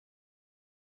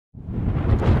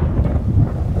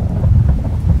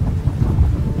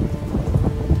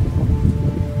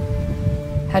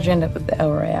How'd you end up with the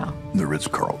El Royale? The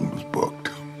Ritz-Carlton was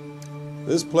booked.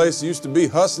 This place used to be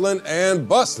hustling and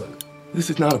bustling. This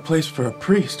is not a place for a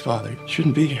priest, Father. You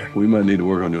shouldn't be here. We might need to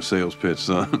work on your sales pitch,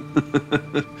 son.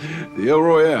 The El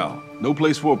Royale, no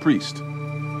place for a priest.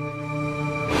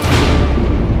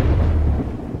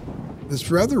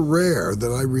 It's rather rare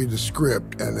that I read a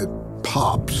script and it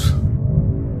pops.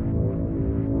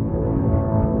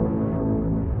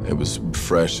 It was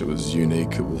fresh, it was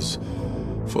unique, it was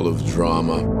full of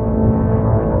drama.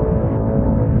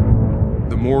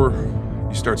 The more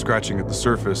you start scratching at the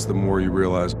surface, the more you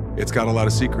realize it's got a lot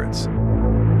of secrets.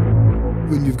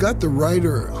 When you've got the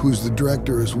writer who's the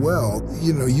director as well,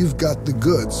 you know, you've got the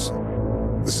goods.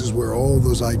 This is where all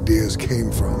those ideas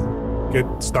came from. It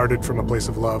started from a place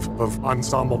of love, of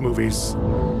ensemble movies.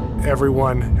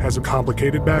 Everyone has a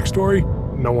complicated backstory.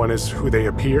 No one is who they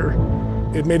appear.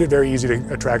 It made it very easy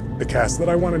to attract the cast that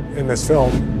I wanted in this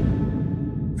film.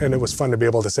 And it was fun to be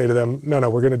able to say to them, no,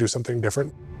 we're going to do something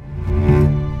different.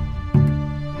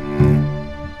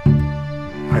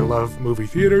 I love movie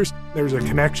theaters. There's a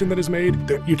connection that is made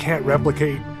that you can't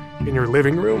replicate in your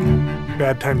living room.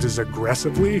 Bad Times is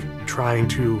aggressively trying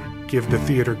to give the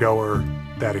theater goer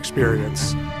that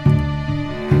experience.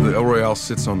 The El Royale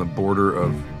sits on the border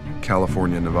of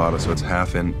California and Nevada, so it's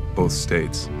half in both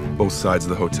states. Both sides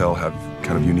of the hotel have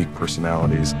kind of unique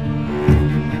personalities.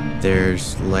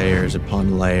 There's layers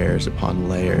upon layers upon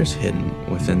layers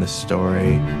hidden within the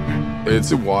story.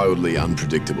 It's a wildly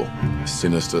unpredictable,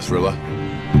 sinister thriller.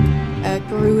 A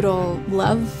brutal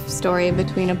love story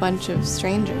between a bunch of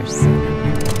strangers.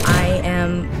 I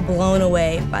am blown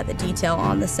away by the detail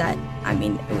on the set. I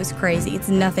mean, it was crazy. It's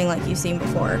nothing like you've seen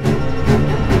before.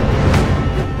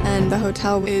 And the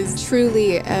hotel is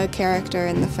truly a character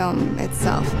in the film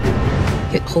itself.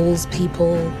 It pulls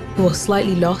people who are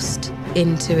slightly lost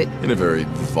into it. In a very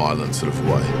violent sort of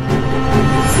way.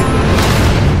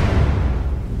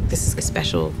 This is a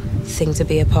special thing to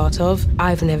be a part of.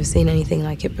 I've never seen anything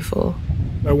like it before.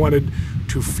 I wanted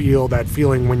to feel that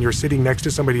feeling when you're sitting next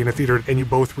to somebody in a theater and you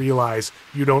both realize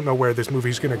you don't know where this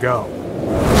movie's going to go.